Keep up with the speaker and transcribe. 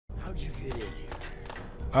How'd you get in here?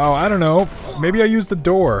 Oh, I don't know. Maybe I used the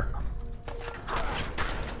door.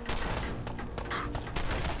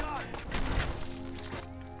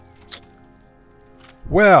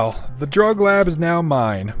 Well, the drug lab is now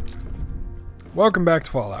mine. Welcome back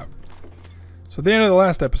to Fallout. So at the end of the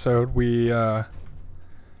last episode, we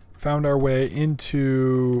found our way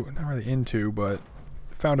into, not really into, but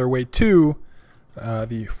found our way to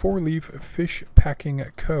the Four Leaf Fish Packing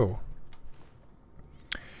Co.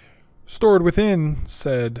 Stored within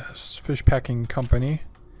said fish packing company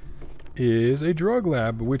is a drug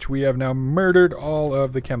lab, which we have now murdered all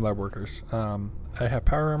of the chem lab workers. I have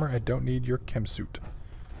power armor. I don't need your chem suit.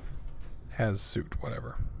 Has suit,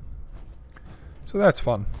 whatever. So that's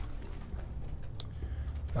fun.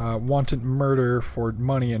 Wanton murder for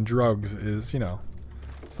money and drugs is, you know,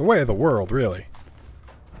 it's the way of the world, really.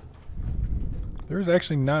 There's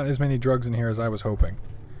actually not as many drugs in here as I was hoping.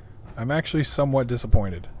 I'm actually somewhat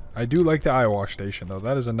disappointed. I do like the eye wash station, though.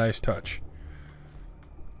 That is a nice touch.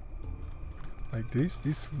 Like,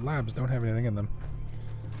 these labs don't have anything in them.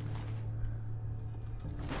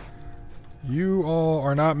 You all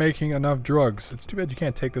are not making enough drugs. It's too bad you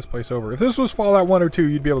can't take this place over. If this was Fallout 1 or 2,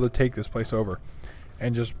 you'd be able to take this place over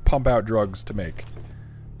and just pump out drugs to make.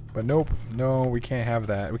 But nope. No, we can't have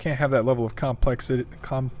that. We can't have that level of complexity.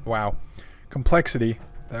 Complexity.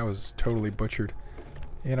 That was totally butchered.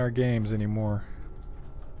 In our games anymore.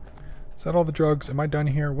 Is that all the drugs? Am I done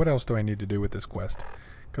here? What else do I need to do with this quest?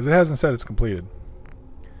 Because it hasn't said it's completed.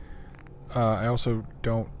 I also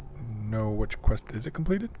don't know which quest. Is it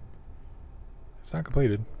completed? It's not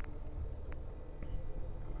completed.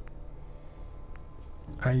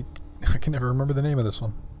 I can never remember the name of this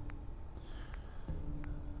one.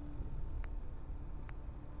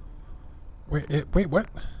 Wait, what?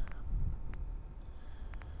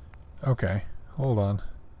 Okay, hold on.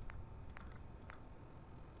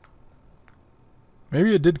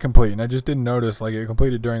 Maybe it did complete, and I just didn't notice, like it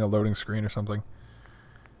completed during a loading screen or something.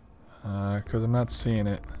 Because I'm not seeing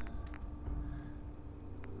it.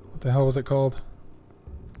 What the hell was it called?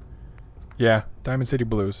 Yeah, Diamond City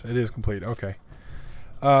Blues. It is complete. Okay.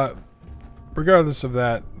 Regardless of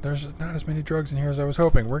that, there's not as many drugs in here as I was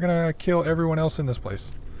hoping. We're gonna kill everyone else in this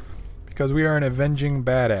place. Because we are an avenging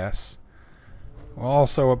badass. Well,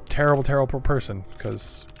 also a terrible, terrible person.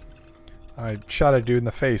 Because I shot a dude in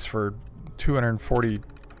the face for 240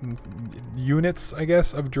 units, I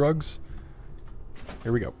guess, of drugs.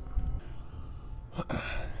 Here we go.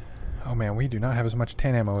 Oh man, we do not have as much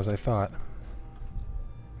tan ammo as I thought.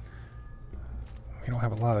 We don't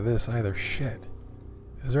have a lot of this either. Shit.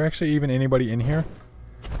 Is there actually even anybody in here?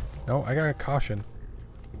 No, I got a caution.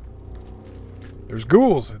 There's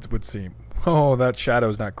ghouls, it would seem. Oh, that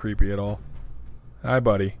shadow's not creepy at all. Hi,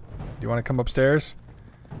 buddy. Do you want to come upstairs?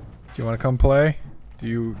 Do you want to come play? Do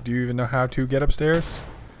you even know how to get upstairs?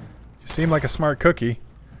 You seem like a smart cookie,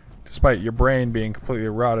 despite your brain being completely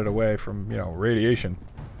rotted away from, you know, radiation.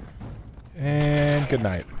 And good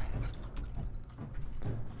night.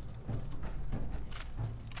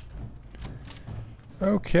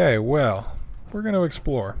 Okay, well, we're going to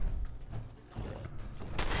explore.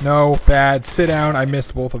 No, bad. Sit down. I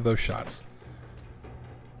missed both of those shots.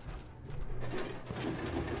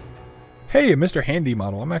 Hey, a Mr. Handy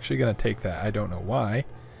model. I'm actually going to take that. I don't know why.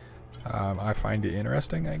 I find it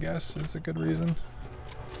interesting, I guess, is a good reason.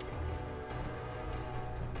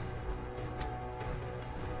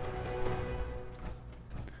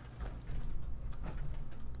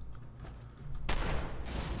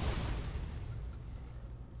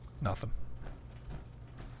 Nothing.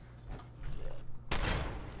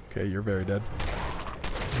 Okay, you're very dead.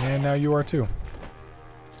 And now you are too.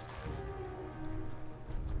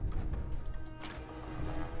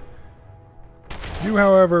 You,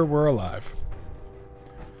 however, were alive.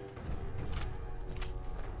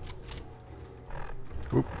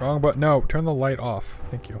 Oop, wrong button. No, turn the light off.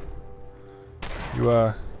 Thank you.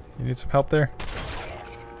 You need some help there?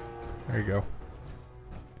 There you go.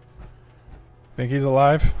 Think he's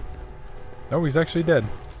alive? No, he's actually dead.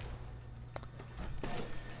 I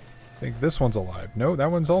think this one's alive. No,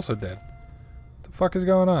 that one's also dead. What the fuck is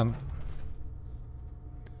going on?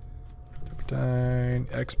 Turpentine,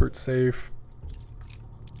 expert safe.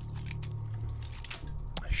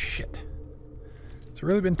 Shit. Has it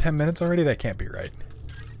really been 10 minutes already? That can't be right.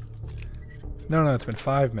 No, it's been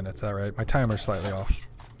 5 minutes. Alright, my timer's slightly off.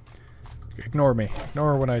 Ignore me.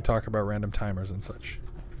 Ignore when I talk about random timers and such.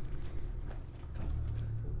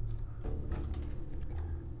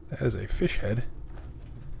 That is a fish head.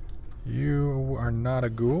 You are not a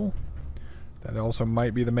ghoul. That also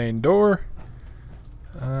might be the main door.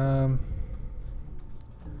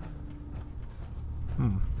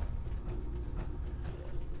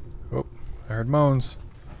 I heard moans.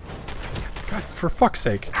 God, for fuck's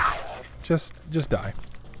sake. Just die.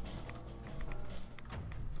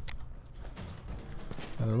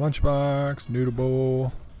 Another lunchbox, noodle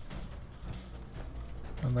bowl.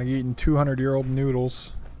 I'm like eating 200-year-old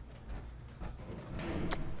noodles.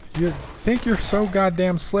 You think you're so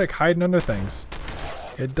goddamn slick hiding under things.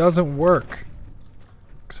 It doesn't work.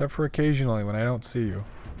 Except for occasionally when I don't see you.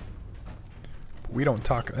 We don't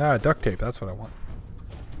talk. Ah, duct tape. That's what I want.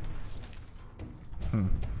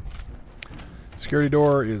 Security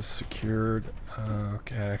door is secured.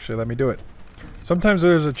 Okay, actually, let me do it. Sometimes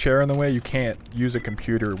there's a chair in the way. You can't use a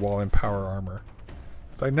computer while in power armor.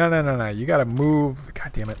 It's like, no. You gotta move.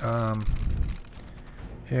 God damn it.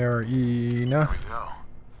 Arena.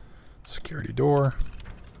 Security door.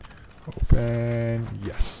 Open.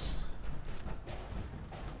 Yes.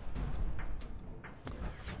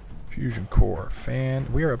 Fusion core.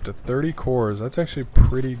 Fan. We are up to 30 cores. That's actually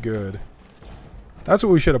pretty good. That's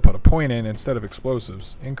what we should have put a point in instead of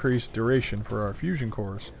explosives. Increased duration for our fusion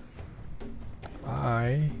cores.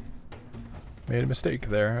 I made a mistake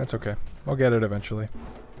there. That's okay. I'll get it eventually.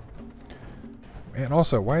 And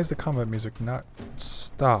also, why is the combat music not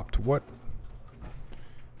stopped? What?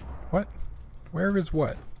 What? Where is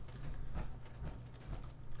what?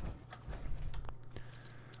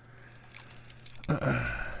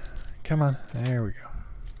 Come on. There we go.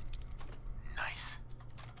 Nice.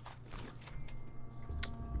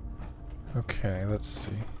 Okay, let's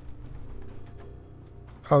see.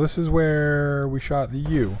 Oh, this is where we shot the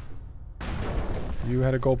U. You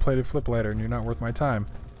had a gold-plated flip lighter and you're not worth my time.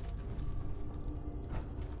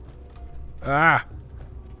 Ah!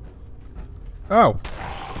 Oh!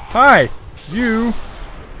 Hi! You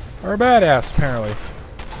are a badass, apparently.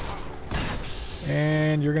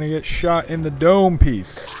 And you're gonna get shot in the dome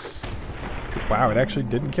piece. Wow, it actually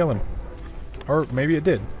didn't kill him. Or maybe it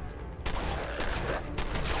did.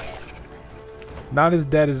 Not as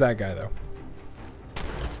dead as that guy, though.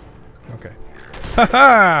 Okay.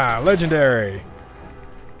 Haha! Legendary!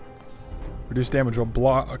 Reduce damage while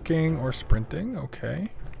blocking or sprinting.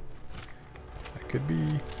 Okay. That could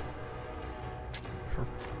be... For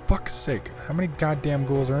fuck's sake. How many goddamn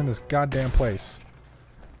ghouls are in this goddamn place?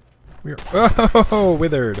 We are... Oh!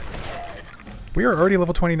 Withered! We are already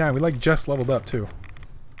level 29. We like just leveled up, too.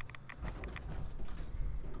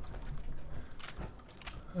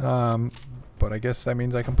 But I guess that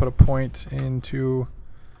means I can put a point into...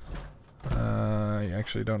 I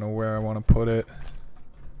actually don't know where I want to put it.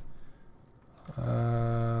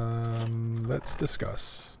 Let's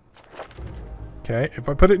discuss. Okay, if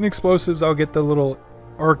I put it in explosives, I'll get the little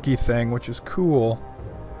arky thing, which is cool.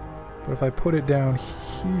 But if I put it down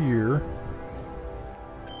here...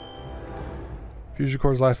 Fusion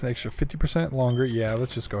cores last an extra 50% longer. Yeah,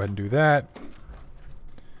 let's just go ahead and do that.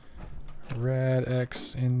 Rad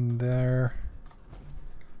X in there.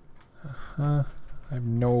 I have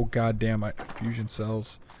no goddamn fusion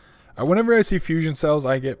cells. Whenever I see fusion cells,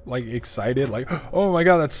 I get like excited, like, oh my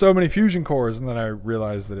god, that's so many fusion cores, and then I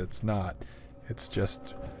realize that it's not. It's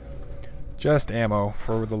just ammo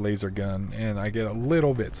for the laser gun, and I get a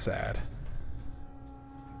little bit sad.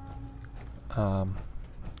 How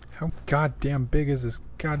goddamn big is this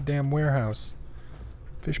goddamn warehouse?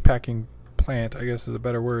 Fish packing plant, I guess is a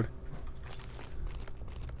better word.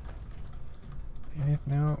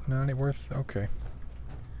 No, not any worth. Okay.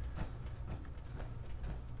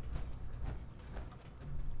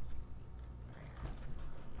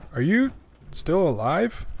 Are you still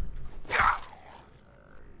alive?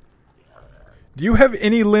 Do you have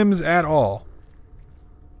any limbs at all?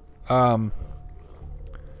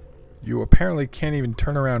 You apparently can't even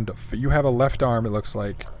turn around. You have a left arm, it looks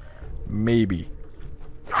like. Maybe.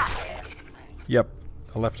 Yep,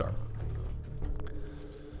 a left arm.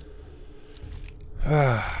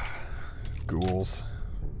 Ghouls.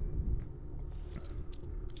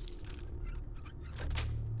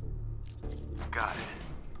 Got it.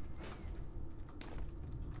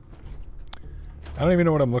 I don't even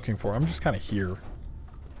know what I'm looking for. I'm just kind of here.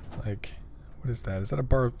 Like, what is that? Is that a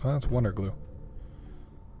bar? Oh, that's Wonder Glue.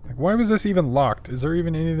 Like, why was this even locked? Is there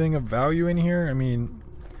even anything of value in here? I mean,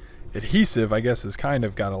 adhesive, I guess, has kind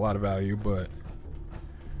of got a lot of value, but...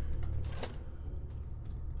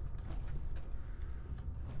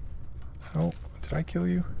 Oh, did I kill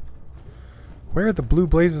you? Where at the blue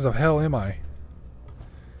blazes of hell am I?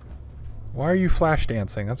 Why are you flash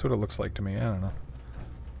dancing? That's what it looks like to me. I don't know.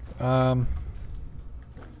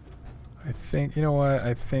 I think, you know what?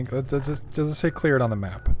 I think, does it say cleared on the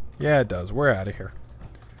map? Yeah, it does. We're out of here.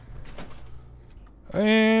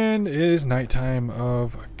 And it is nighttime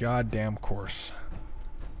of a goddamn course.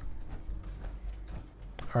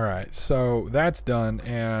 Alright, so that's done,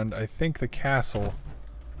 and I think the castle,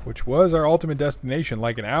 which was our ultimate destination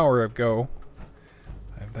like an hour ago.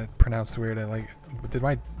 I have that pronounced weird. Did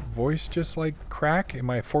my voice just like crack? Am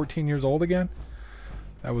I 14 years old again?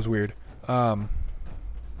 That was weird. The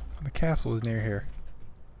castle is near here.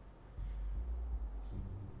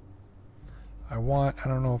 I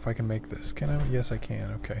don't know if I can make this. Can I? Yes, I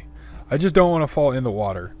can. Okay. I just don't want to fall in the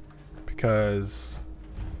water because...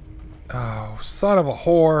 Oh, son of a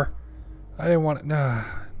whore. I didn't want to...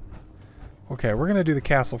 Okay, we're going to do the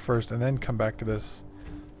castle first and then come back to this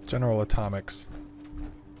General Atomics.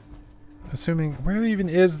 Assuming... Where even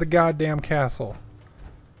is the goddamn castle?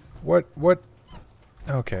 What...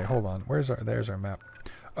 Okay, hold on. There's our map.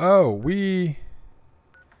 Oh, we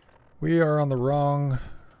are on the wrong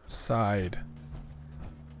side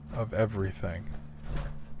of everything.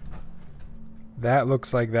 That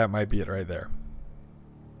looks like that might be it right there.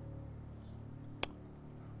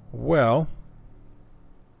 Well,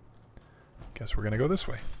 guess we're gonna go this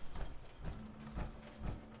way.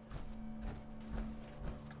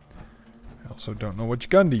 I also don't know which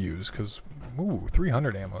gun to use because, ooh,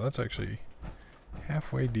 300 ammo. That's actually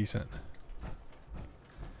halfway decent.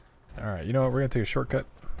 Alright, you know what? We're gonna take a shortcut.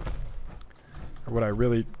 Or what I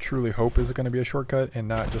really, truly hope is gonna be a shortcut and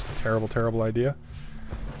not just a terrible, terrible idea.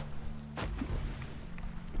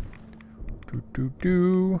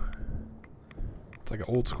 It's like an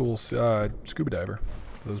old school scuba diver.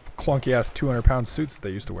 Those clunky ass 200-pound suits that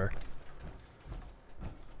they used to wear.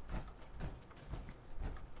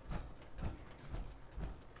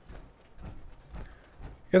 I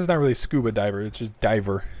guess it's not really scuba diver, it's just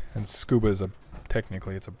diver. And scuba is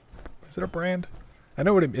technically is it a brand? I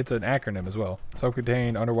know it's an acronym as well.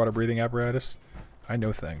 Self-contained underwater breathing apparatus. I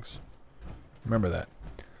know things. Remember that.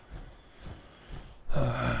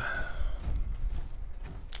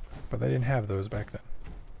 But they didn't have those back then.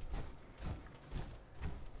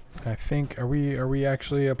 I think, are we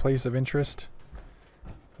actually a place of interest?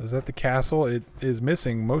 Is that the castle? It is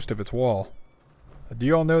missing most of its wall. Do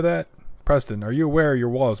you all know that? Preston, are you aware your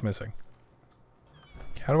wall is missing?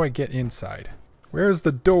 How do I get inside? Where's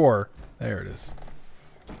the door? There it is.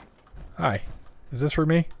 Hi. Is this for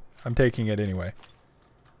me? I'm taking it anyway.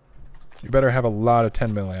 You better have a lot of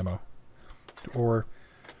 10mm ammo.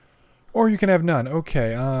 Or you can have none.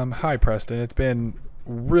 Okay, hi Preston. It's been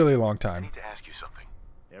a really long I time. need to ask you something.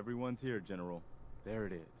 Everyone's here, General. There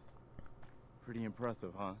it is. Pretty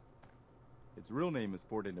impressive, huh? Its real name is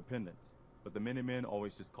Fort Independence, but the Minutemen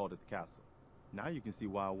always just called it the castle. Now you can see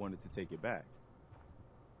why I wanted to take it back.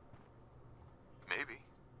 Maybe.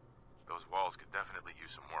 Those walls could definitely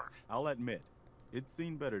use some work. I'll admit, it's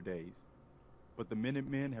seen better days, but the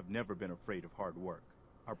Minutemen have never been afraid of hard work.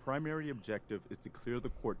 Our primary objective is to clear the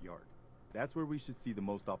courtyard. That's where we should see the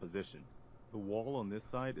most opposition. The wall on this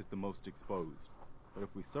side is the most exposed, but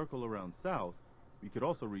if we circle around south, we could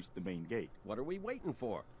also reach the main gate. What are we waiting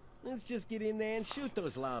for? Let's just get in there and shoot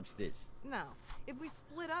those lobsters. No. If we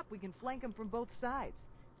split up, we can flank them from both sides.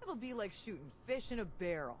 It'll be like shooting fish in a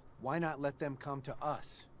barrel. Why not let them come to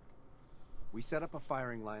us? We set up a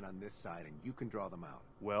firing line on this side and you can draw them out.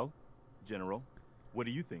 Well, General, what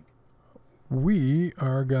do you think? We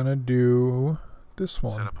are gonna do this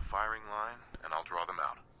one. Set up a firing line, and I'll draw them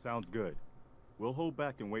out. Sounds good. We'll hold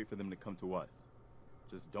back and wait for them to come to us.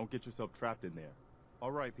 Just don't get yourself trapped in there.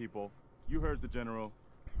 All right, people. You heard the General.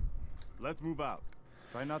 Let's move out.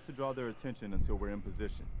 Try not to draw their attention until we're in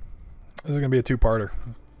position. This is gonna be a two-parter.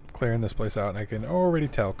 Clearing this place out, and I can already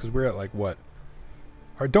tell because we're at like what?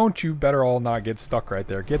 Or don't you better all not get stuck right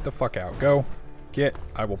there. Get the fuck out. Go. Get.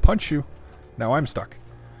 I will punch you. Now I'm stuck.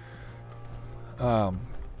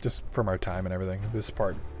 Just from our time and everything. This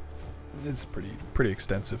part, it's pretty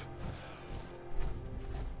extensive.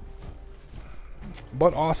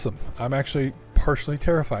 But awesome. I'm actually partially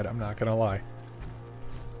terrified, I'm not gonna lie.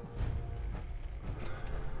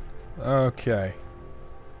 Okay.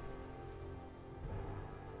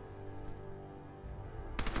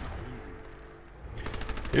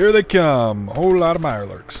 Here they come. A whole lot of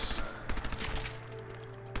Mirelurks.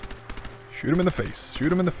 Shoot him in the face.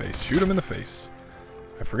 Shoot him in the face. Shoot him in the face.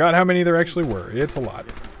 I forgot how many there actually were. It's a lot.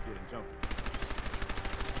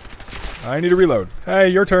 I need to reload. Hey,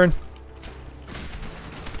 your turn.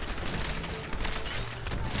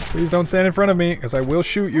 Please don't stand in front of me, because I will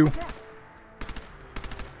shoot you.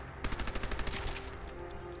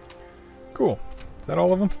 Cool. Is that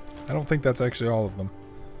all of them? I don't think that's actually all of them.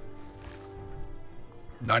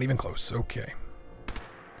 Not even close. Okay.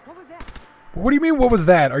 What was that? What do you mean, what was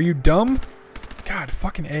that? Are you dumb? God,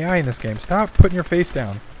 fucking AI in this game. Stop putting your face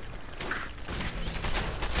down.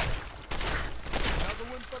 Another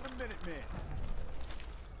one for the Minutemen.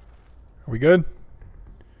 Are we good? You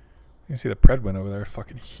can see the Predwin over there.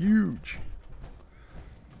 Fucking huge.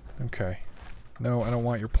 Okay. No, I don't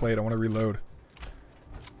want your plate. I want to reload.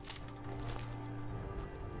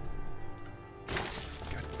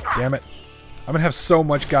 God damn it. I'm gonna have so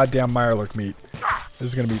much goddamn Mirelurk meat. This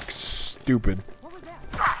is gonna be stupid. What was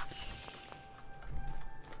that?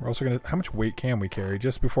 We're also gonna... How much weight can we carry?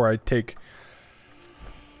 Just before I take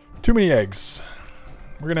too many eggs.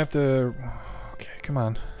 We're gonna have to... Okay, come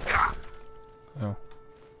on. Oh.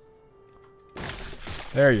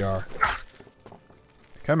 There you are.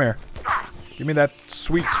 Come here. Give me that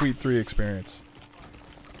sweet, sweet 3 experience.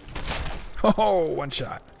 Oh, one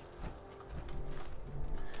shot.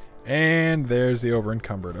 And there's the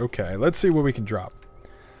over-encumbered. Okay, let's see what we can drop.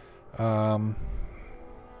 Cryomine,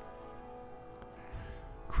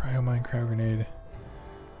 cryo grenade.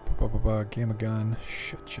 Gamma gun.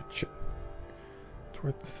 Shit. It's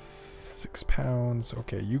worth 6 pounds.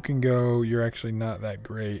 Okay, you can go. You're actually not that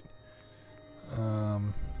great.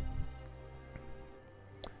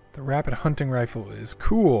 The rapid hunting rifle is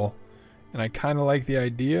cool, and I kind of like the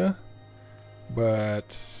idea,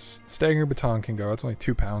 but staggering baton can go. It's only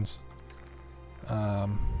 2 pounds.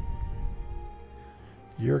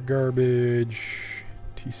 You're garbage.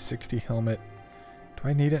 T60 helmet. Do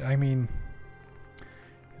I need it? I mean,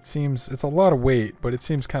 it's a lot of weight, but it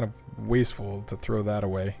seems kind of wasteful to throw that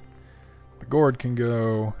away. The gourd can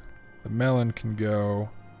go. The melon can go.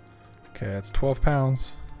 Okay, that's 12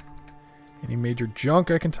 pounds. Any major junk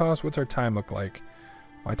I can toss? What's our time look like?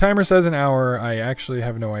 My timer says an hour. I actually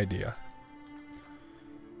have no idea.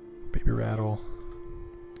 Baby rattle.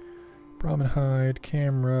 Brahmin hide.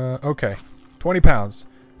 Camera. Okay. 20 pounds.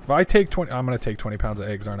 If I take 20... I'm going to take 20 pounds of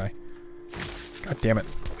eggs, aren't I? God damn it.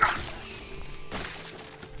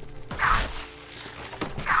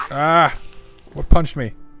 Ah! What punched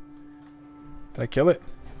me? Did I kill it?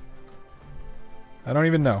 I don't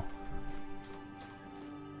even know.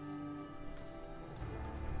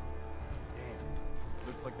 Damn.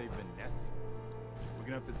 Looks like they've been nesting. We're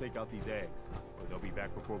gonna have to take out these eggs, or they'll be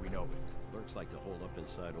back before we know it. Lurks like to hold up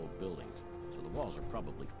inside old buildings, so the walls are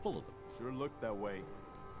probably full of them. Sure looks that way.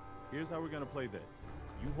 Here's how we're gonna play this.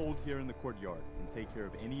 You hold here in the courtyard and take care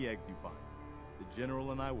of any eggs you find. The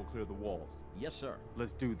General and I will clear the walls. Yes, sir.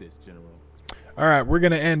 Let's do this, General. Alright, we're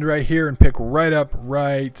going to end right here and pick right up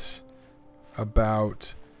right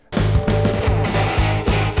about...